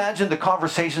 Can you imagine the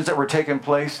conversations that were taking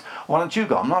place? Why don't you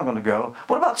go? I'm not going to go.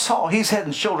 What about Saul? He's head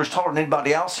and shoulders taller than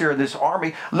anybody else here in this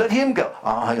army. Let him go.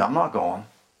 I'm not going.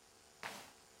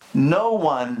 No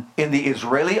one in the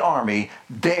Israeli army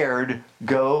dared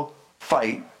go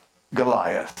fight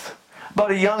Goliath.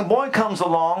 But a young boy comes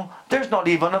along. There's not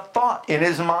even a thought in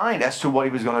his mind as to what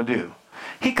he was going to do.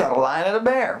 He got a lion and a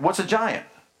bear. What's a giant?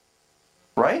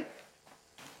 Right?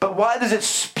 But why does it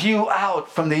spew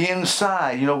out from the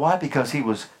inside? You know why? Because he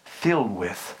was filled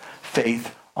with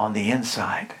faith on the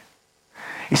inside.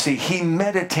 You see, he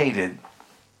meditated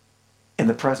in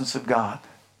the presence of God.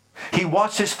 He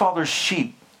watched his father's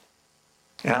sheep.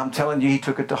 And I'm telling you, he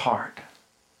took it to heart.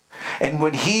 And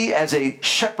when he, as a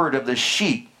shepherd of the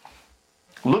sheep,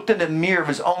 looked in the mirror of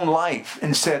his own life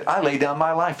and said, I lay down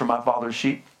my life for my father's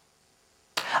sheep.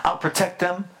 I'll protect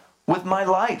them with my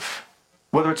life.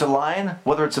 Whether it's a lion,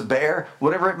 whether it's a bear,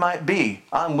 whatever it might be,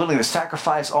 I'm willing to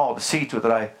sacrifice all to see to it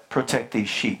that I protect these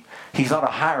sheep. He's not a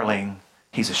hireling,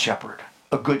 he's a shepherd,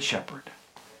 a good shepherd.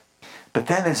 But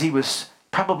then as he was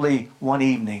probably one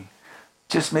evening,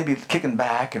 just maybe kicking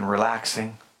back and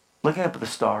relaxing, looking up at the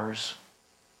stars,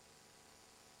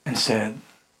 and said,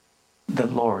 the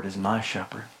Lord is my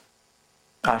shepherd.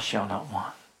 I shall not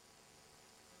want.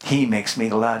 He makes me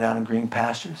to lie down in green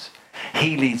pastures.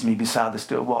 He leads me beside the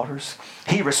still waters.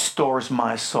 He restores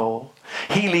my soul.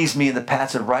 He leads me in the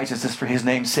paths of righteousness for his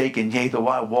name's sake. And yea, though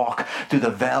I walk through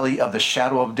the valley of the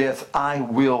shadow of death, I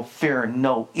will fear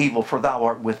no evil, for thou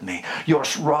art with me. Your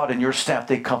rod and your staff,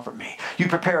 they comfort me. You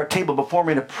prepare a table before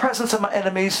me in the presence of my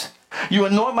enemies. You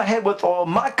anoint my head with oil.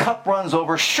 My cup runs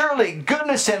over. Surely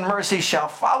goodness and mercy shall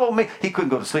follow me. He couldn't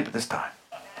go to sleep at this time.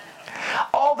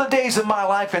 All the days of my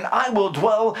life, and I will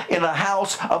dwell in the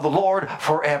house of the Lord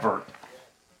forever.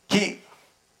 He,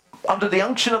 under the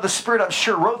unction of the Spirit, I'm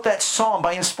sure, wrote that psalm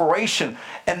by inspiration.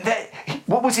 And that,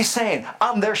 what was he saying?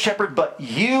 I'm their shepherd, but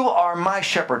you are my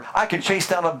shepherd. I can chase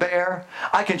down a bear.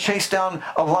 I can chase down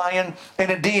a lion.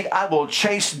 And indeed, I will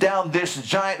chase down this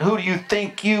giant. Who do you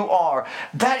think you are?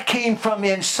 That came from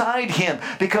inside him,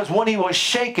 because when he was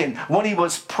shaken, when he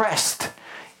was pressed,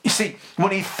 you see,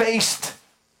 when he faced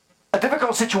a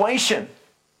difficult situation,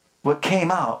 what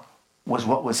came out was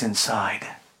what was inside.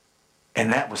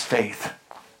 And that was faith.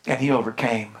 And he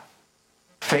overcame.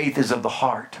 Faith is of the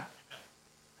heart.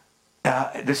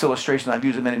 This illustration, I've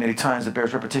used it many, many times. It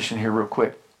bears repetition here real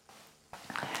quick.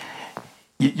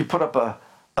 You put up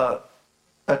a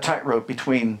tightrope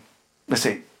between, let's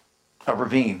say, a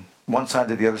ravine, one side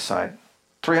to the other side,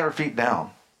 300 feet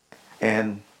down,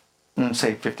 and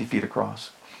say 50 feet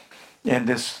across. And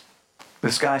this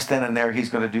guy standing there, he's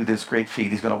going to do this great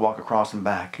feat. He's going to walk across and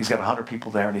back. He's got 100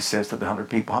 people there, and he says to the 100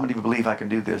 people, how many of you believe I can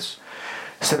do this?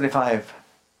 75%,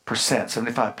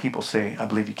 75 people say, I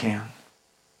believe you can.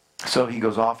 So he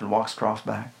goes off and walks across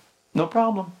back. No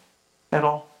problem at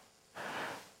all.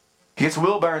 He gets a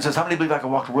wheelbarrow and says, how many believe I can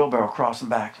walk the wheelbarrow across and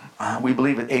back? We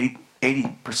believe it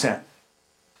 80%.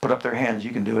 Put up their hands.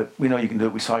 You can do it. We know you can do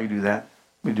it. We saw you do that.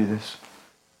 We do this.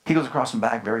 He goes across and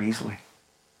back very easily.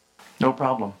 No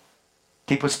problem.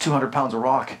 He puts 200 pounds of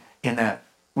rock in that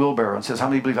wheelbarrow and says, how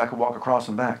many believe I can walk across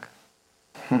and back?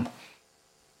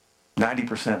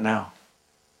 90% now.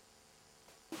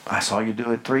 I saw you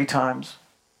do it 3 times.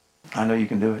 I know you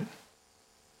can do it.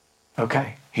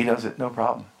 Okay, he does it, no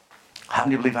problem. How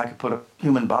many believe I could put a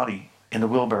human body in the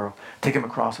wheelbarrow, take him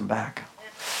across and back?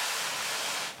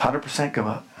 100% go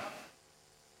up.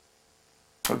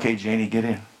 Okay, Janie, get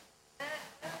in.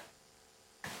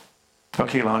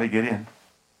 Okay, Lonnie, get in.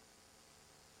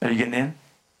 Are you getting in?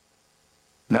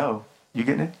 No. You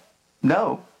getting in?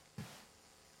 No.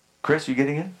 Chris, you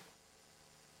getting in?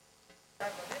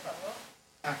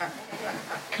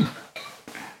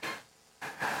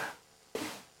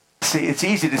 See, it's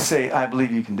easy to say, I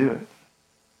believe you can do it.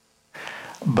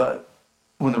 But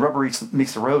when the rubber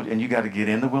meets the road and you got to get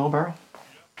in the wheelbarrow,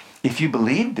 if you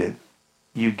believed it,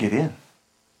 you'd get in.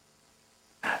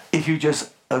 If you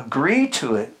just agree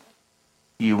to it,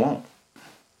 you won't.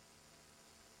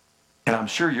 And I'm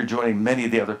sure you're joining many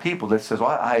of the other people that says,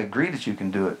 well, I agree that you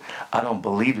can do it. I don't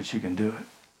believe that you can do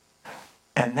it.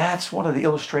 And that's one of the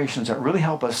illustrations that really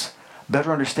help us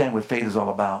better understand what faith is all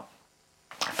about.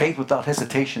 Faith without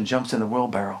hesitation jumps in the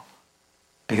wheelbarrow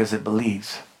because it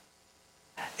believes.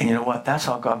 And you know what? That's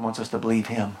how God wants us to believe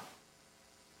him.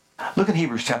 Look at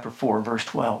Hebrews chapter 4, verse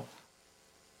 12.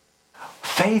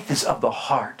 Faith is of the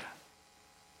heart.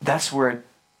 That's where it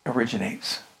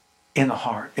originates, in the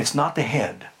heart. It's not the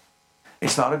head.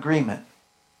 It's not agreement.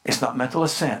 It's not mental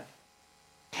assent.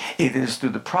 It is through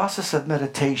the process of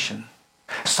meditation,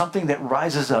 something that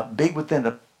rises up big within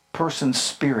a person's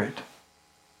spirit,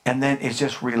 and then is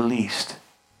just released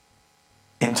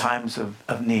in times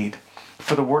of need.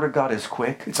 For the word of God is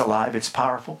quick, it's alive, it's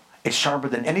powerful, it's sharper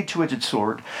than any two-edged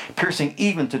sword, piercing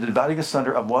even to the dividing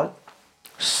asunder of what?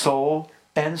 Soul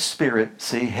and spirit,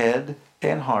 see, head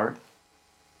and heart,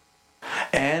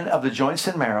 and of the joints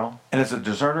and marrow, and is a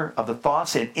discerner of the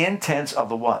thoughts and intents of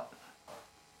the what?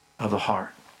 Of the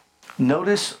heart.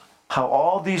 Notice how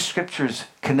all these scriptures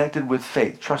connected with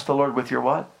faith. Trust the Lord with your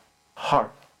what?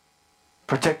 Heart.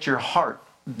 Protect your heart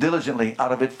diligently.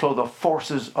 Out of it flow the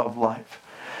forces of life.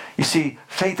 You see,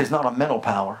 faith is not a mental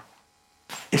power.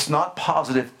 It's not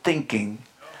positive thinking.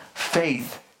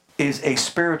 Faith is a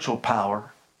spiritual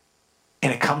power,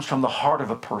 and it comes from the heart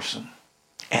of a person.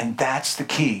 And that's the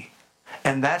key.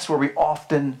 And that's where we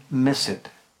often miss it.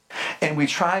 And we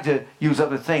try to use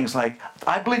other things like,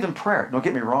 I believe in prayer. Don't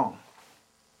get me wrong.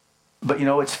 But you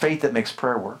know, it's faith that makes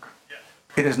prayer work.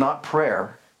 It is not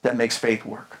prayer that makes faith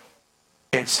work.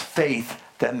 It's faith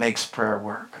that makes prayer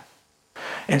work.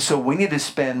 And so we need to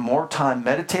spend more time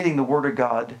meditating the Word of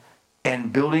God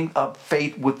and building up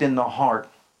faith within the heart.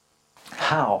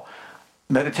 How?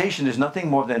 Meditation is nothing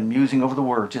more than musing over the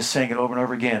Word, just saying it over and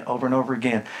over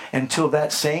again, until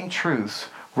that same truth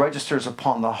registers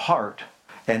upon the heart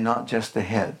and not just the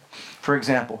head. For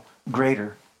example,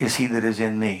 greater is he that is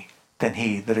in me than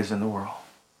he that is in the world.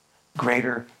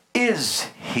 Greater is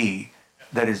he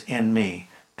that is in me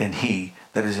than he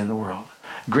that is in the world.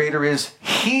 Greater is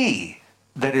he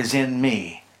that is in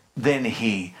me than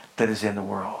he that is in the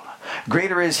world.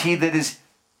 Greater is he that is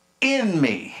in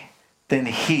me than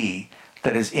he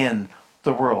that is in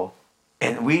the world.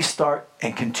 And we start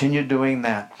and continue doing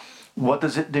that. What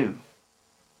does it do?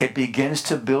 It begins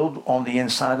to build on the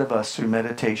inside of us through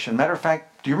meditation. Matter of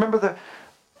fact, do you remember the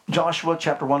Joshua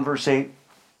chapter 1 verse 8,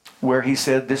 where he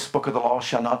said, this book of the law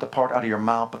shall not depart out of your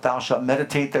mouth, but thou shalt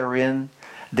meditate therein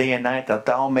day and night, that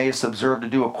thou mayest observe to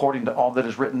do according to all that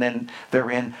is written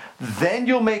therein. Then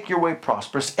you'll make your way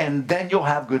prosperous, and then you'll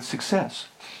have good success.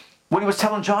 What he was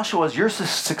telling Joshua is your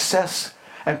success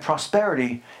and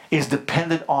prosperity is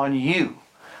dependent on you.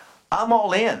 I'm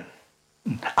all in.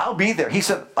 I'll be there. He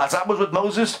said, as I was with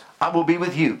Moses, I will be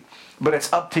with you. But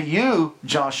it's up to you,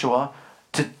 Joshua,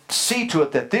 to see to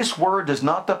it that this word does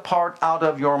not depart out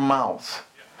of your mouth,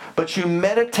 but you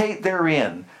meditate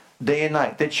therein day and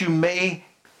night, that you may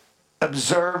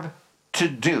observe to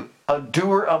do. A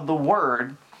doer of the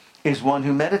word is one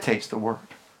who meditates the word.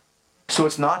 So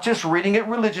it's not just reading it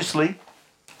religiously.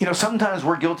 You know, sometimes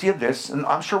we're guilty of this, and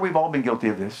I'm sure we've all been guilty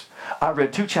of this. I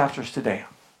read 2 chapters today.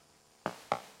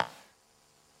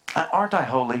 Aren't I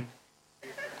holy?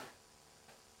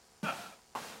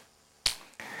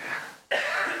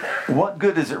 What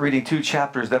good is it reading 2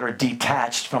 chapters that are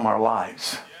detached from our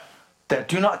lives, that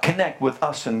do not connect with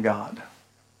us and God?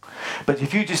 But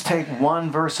if you just take one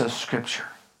verse of Scripture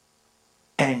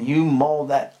and you mull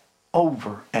that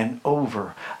over and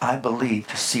over, I believe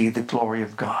to see the glory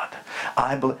of God.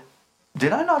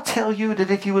 Did I not tell you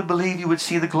that if you would believe, you would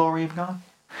see the glory of God?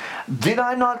 Did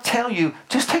I not tell you,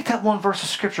 just take that one verse of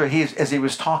Scripture as he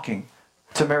was talking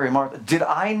to Mary and Martha. Did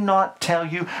I not tell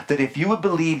you that if you would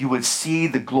believe, you would see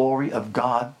the glory of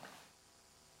God?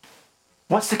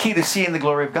 What's the key to seeing the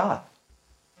glory of God?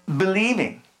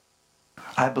 Believing.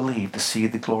 I believe to see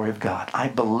the glory of God. I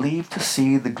believe to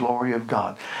see the glory of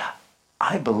God.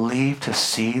 I believe to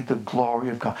see the glory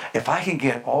of God. If I can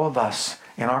get all of us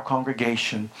in our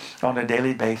congregation on a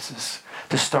daily basis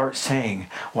to start saying,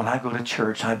 when I go to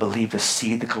church, I believe to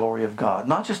see the glory of God.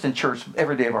 Not just in church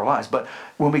every day of our lives, but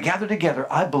when we gather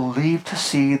together, I believe to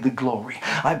see the glory.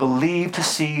 I believe to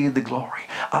see the glory.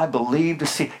 I believe to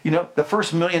see. You know, the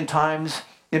first million times,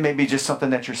 it may be just something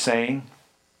that you're saying.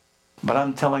 But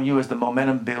I'm telling you, as the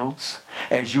momentum builds,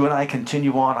 as you and I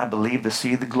continue on, I believe to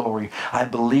see the glory. I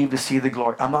believe to see the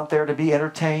glory. I'm not there to be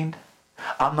entertained.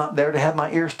 I'm not there to have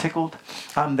my ears tickled.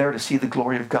 I'm there to see the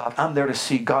glory of God. I'm there to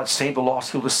see God save the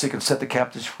lost, heal the sick, and set the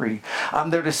captives free.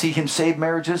 I'm there to see Him save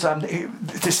marriages. I'm there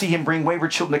to see Him bring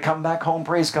wayward children to come back home,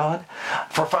 praise God.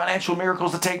 For financial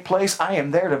miracles to take place, I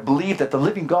am there to believe that the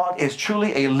living God is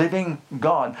truly a living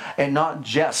God and not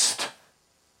just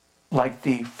like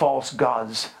the false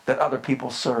gods that other people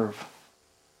serve,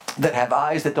 that have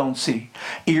eyes that don't see,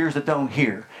 ears that don't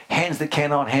hear, hands that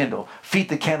cannot handle, feet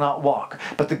that cannot walk.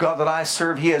 But the God that I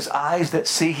serve, He has eyes that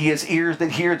see, He has ears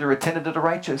that hear, they're attentive to the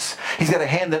righteous. He's got a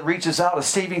hand that reaches out, a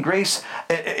saving grace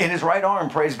in His right arm,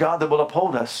 praise God, that will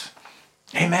uphold us.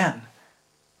 Amen.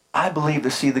 I believe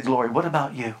to see the glory. What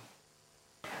about you?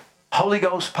 Holy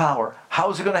Ghost power. How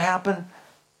is it going to happen?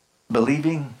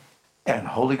 Believing and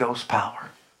Holy Ghost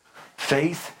power.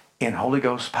 Faith in Holy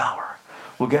Ghost power.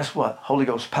 Well, guess what? Holy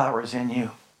Ghost power is in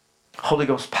you. Holy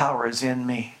Ghost power is in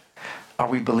me. Are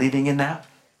we believing in that?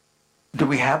 Do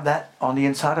we have that on the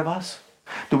inside of us?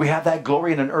 Do we have that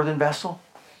glory in an earthen vessel?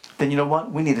 Then you know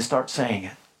what? We need to start saying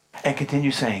it and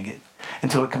continue saying it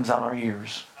until it comes out our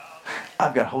ears.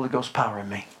 I've got Holy Ghost power in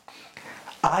me.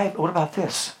 What about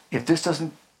this? If this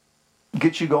doesn't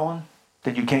get you going,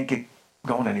 then you can't get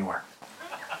going anywhere.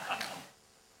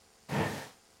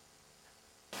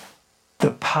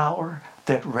 The power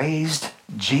that raised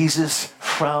Jesus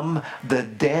from the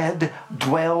dead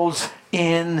dwells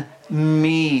in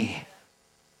me,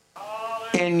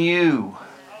 in you.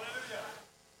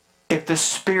 If the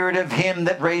Spirit of Him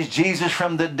that raised Jesus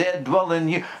from the dead dwell in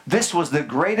you, this was the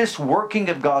greatest working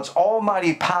of God's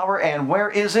almighty power. And where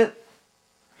is it?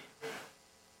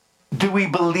 Do we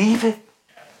believe it?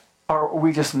 Or are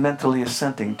we just mentally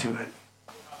assenting to it?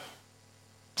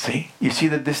 See? You see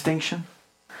the distinction?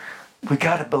 We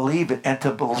got to believe it, and to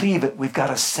believe it, we've got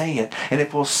to say it. And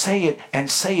if we'll say it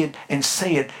and say it and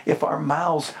say it, if our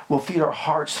mouths will feed our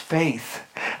heart's faith,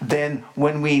 then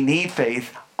when we need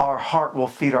faith, our heart will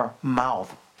feed our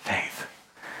mouth faith.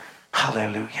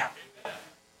 Hallelujah.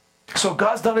 So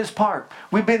God's done His part.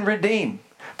 We've been redeemed.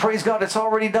 Praise God, it's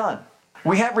already done.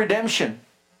 We have redemption.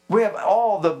 We have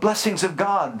all the blessings of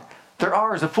God. They're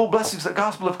ours, the full blessings of the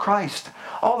gospel of Christ.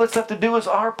 All that's left to do is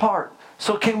our part.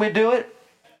 So can we do it?